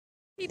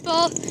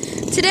People,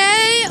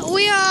 today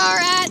we are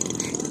at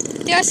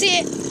the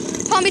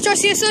Palm Beach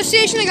RC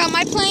Association. I got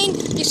my plane.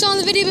 You saw in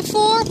the video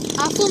before.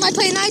 I flew my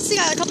plane nicely,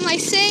 got a couple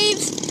nice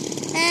saves.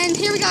 And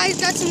here we got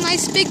some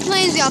nice big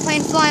planes. We got a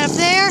plane flying up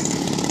there.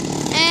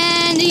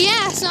 And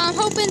yeah, so I'm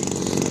hoping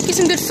to get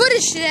some good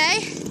footage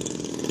today.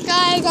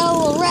 Guy got a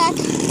little wreck.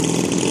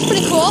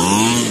 Pretty cool.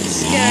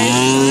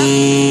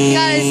 We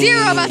got a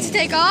zero about to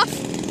take off.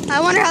 I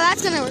wonder how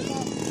that's gonna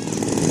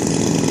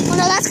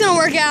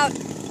work out.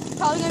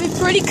 Probably gonna be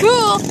pretty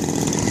cool.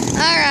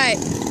 Alright.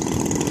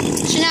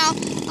 So now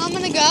I'm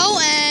gonna go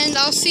and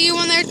I'll see you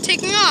when they're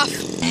taking off.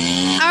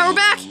 Alright, we're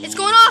back. It's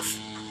going off.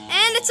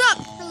 And it's up.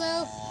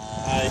 Hello.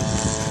 Hi.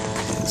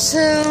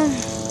 So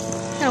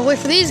gotta wait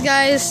for these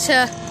guys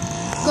to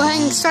go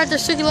ahead and start their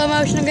circular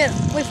motion. I'm gonna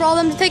wait for all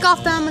of them to take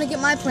off, then I'm gonna get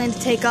my plane to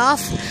take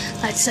off.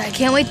 I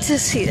can't wait to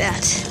see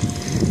that.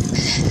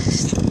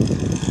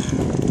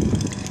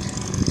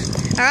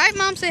 Alright,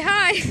 Mom, say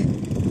hi.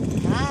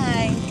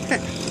 Hi.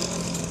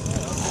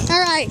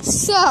 Alright,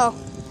 so,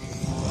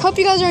 hope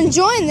you guys are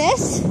enjoying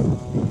this,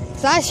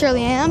 because I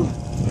surely am.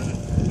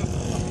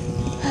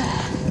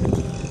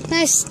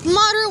 Nice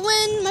moderate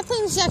wind. My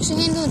plane's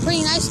actually handling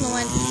pretty nice in the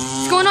wind.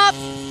 It's going up.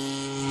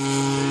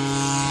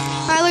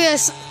 Alright, look at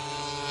this.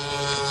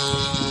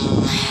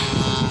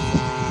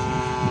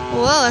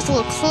 Whoa, that's a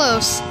little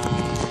close.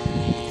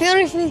 I don't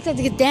even think they have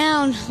to get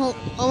down. Well,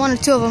 one or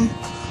two of them.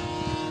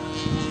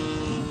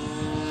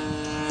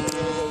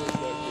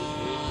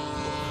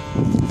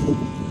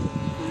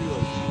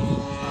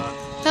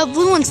 That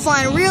blue one's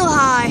flying real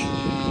high.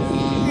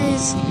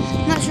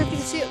 I'm not sure if you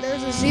can see it.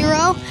 There's a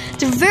zero.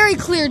 It's a very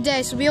clear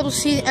day, so we'll be able to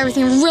see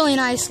everything really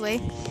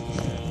nicely.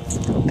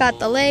 Got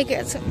the lake.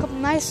 It's a couple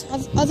nice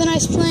other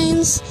nice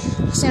planes.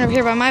 I'll stand over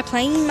here by my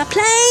plane. My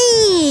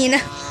plane!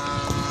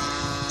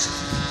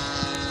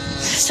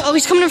 So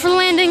he's coming in for the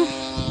landing.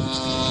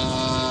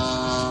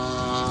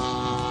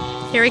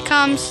 Here he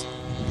comes.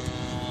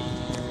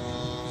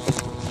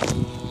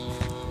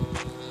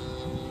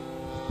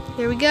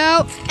 Here we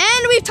go.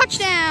 And we've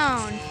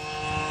touchdown.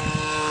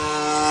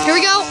 Here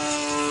we go.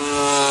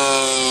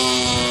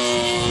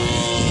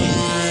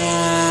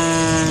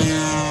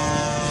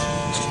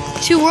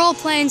 Two world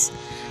planes.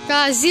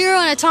 Got a zero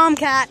and a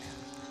Tomcat.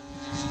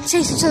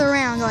 Chase each other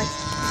around. Go like.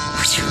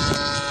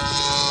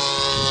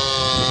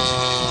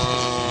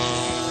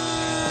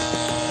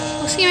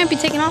 Looks like he might be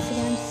taking off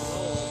again.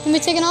 He might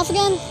be taking off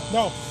again?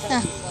 No.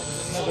 Yeah.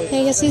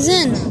 I guess he's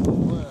in.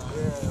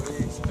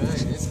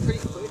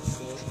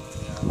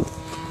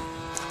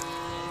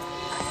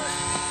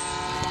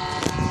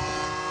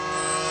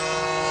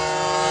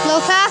 Low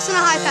pass and a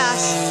high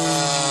pass.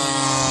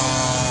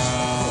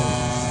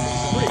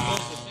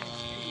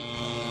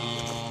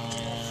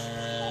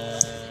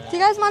 Do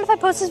you guys mind if I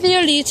post this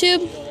video to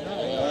YouTube?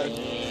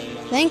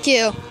 Thank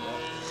you.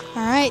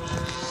 Alright.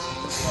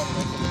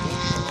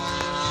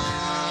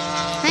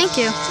 Thank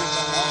you.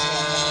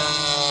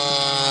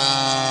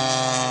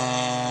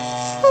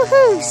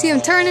 Woohoo! See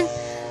him turning.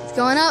 It's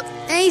going up.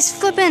 And he's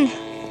flipping.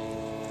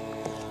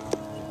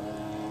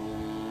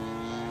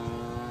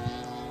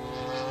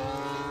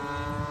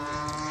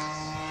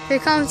 Here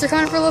he comes, they're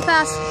coming for a little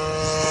pass.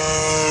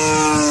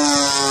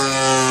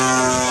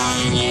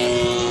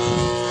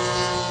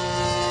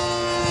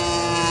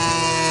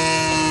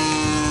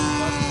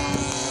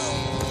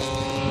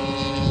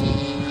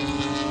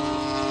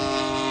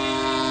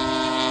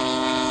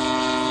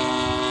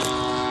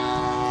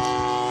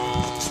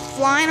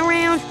 Flying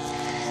around.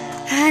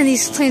 And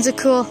these planes are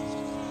cool.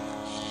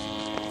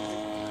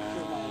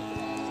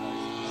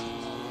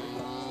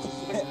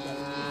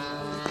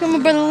 Come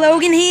on, brother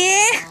Logan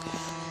here.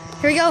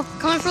 Here we go,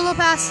 coming for a little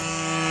pass.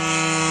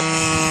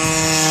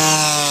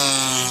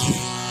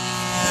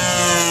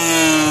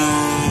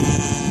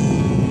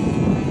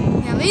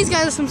 Yeah, these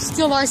guys are some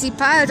skilled RC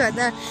pilots right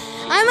there.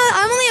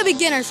 I'm only a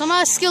beginner, so I'm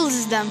not as skilled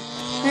as them.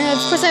 And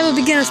of course I have a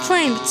beginner's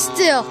plane, but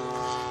still,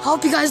 I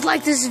hope you guys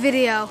like this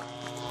video.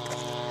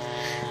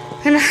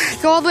 I'm gonna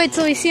go all the way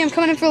till we see him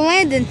coming in for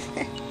landing.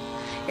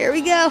 Here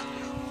we go.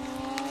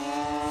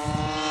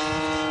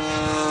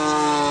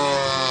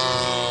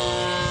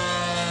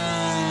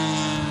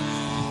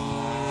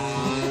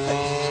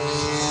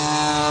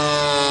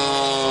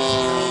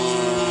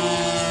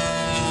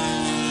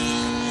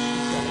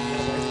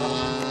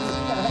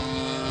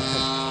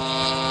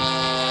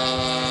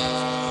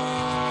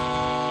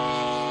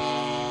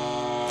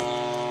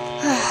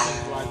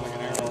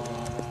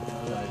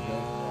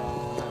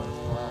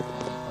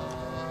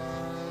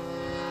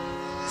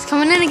 It's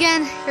coming in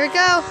again. Here we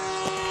go.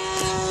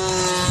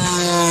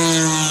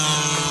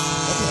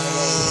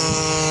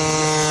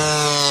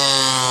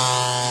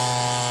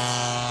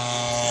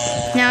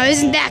 Now,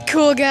 isn't that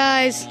cool,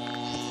 guys?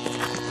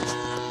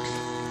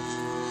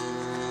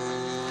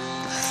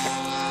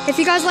 If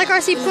you guys like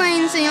RC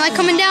planes and you like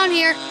coming down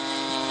here,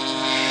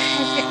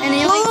 and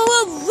you like...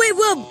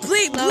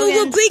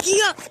 Whoa, breaking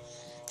up.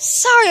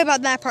 Sorry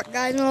about that part,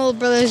 guys. My little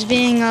brother's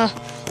being a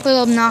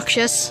little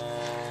obnoxious.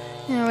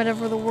 You know,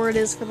 whatever the word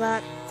is for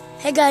that.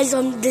 Hey guys,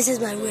 this is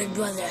my weird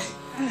brother.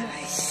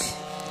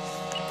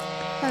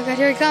 Oh God,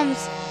 here he comes.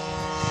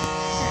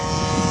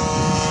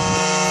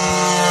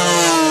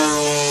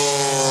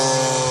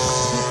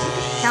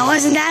 Now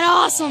wasn't that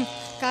awesome?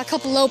 Got a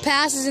couple low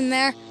passes in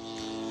there.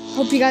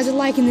 Hope you guys are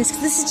liking this,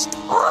 because this is just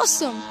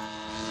awesome.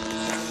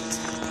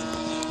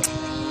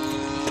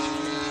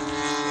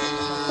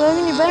 But I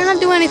mean, you better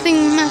not do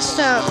anything messed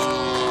up.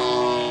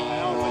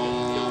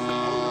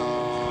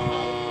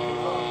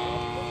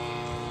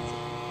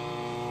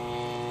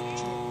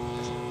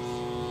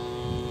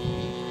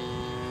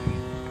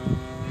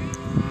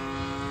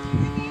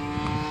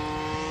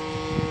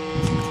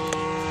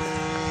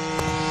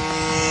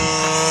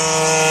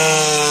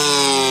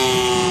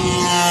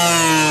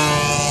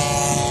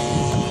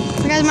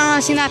 You guys might not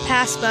have seen that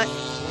pass, but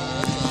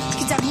let's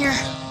get down here.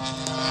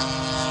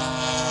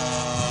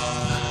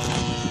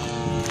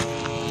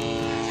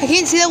 I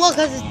can't see that well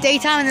because it's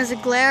daytime and there's a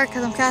glare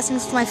because I'm casting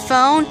this with my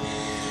phone.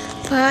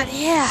 But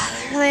yeah,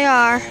 there they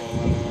are.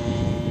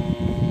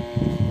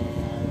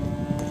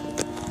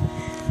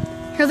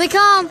 Here they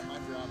come.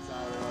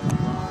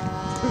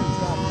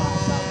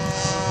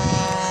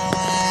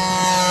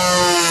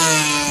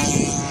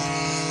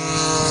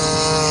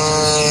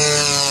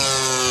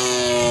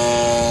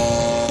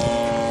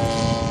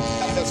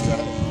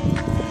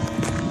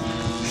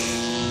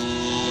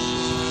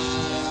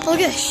 Look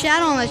at the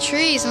shadow on the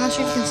trees. I'm not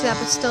sure if you can see that,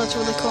 but still, it's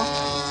really cool.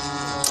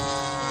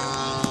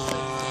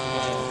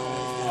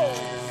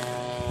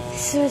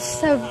 So it's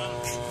so...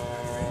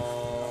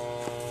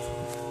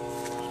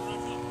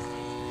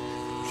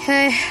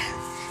 Okay.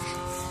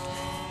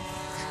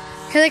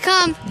 Here they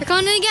come. They're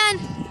coming in again.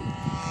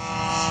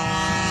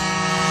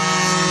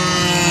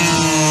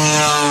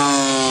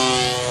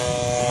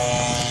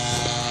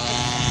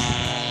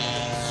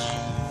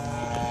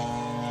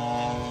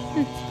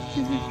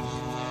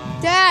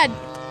 Dad!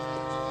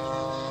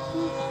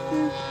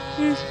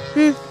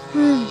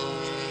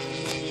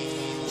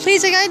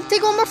 Please, I gotta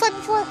take one more flight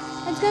before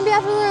it's gonna be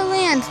after their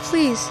land,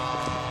 please.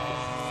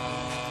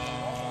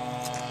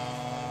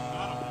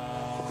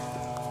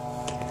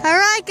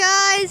 Alright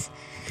guys,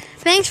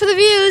 thanks for the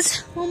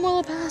views. One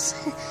more little pass.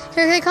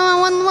 Here they come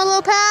on, one more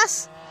little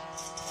pass.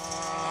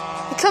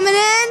 They're coming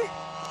in,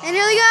 and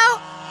here they go.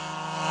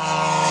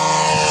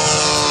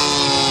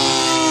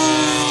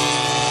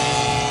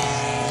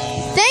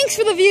 Thanks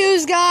for the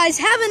views, guys.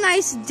 Have a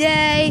nice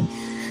day.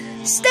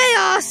 Stay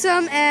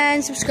awesome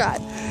and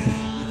subscribe.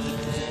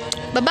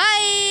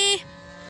 Bye-bye.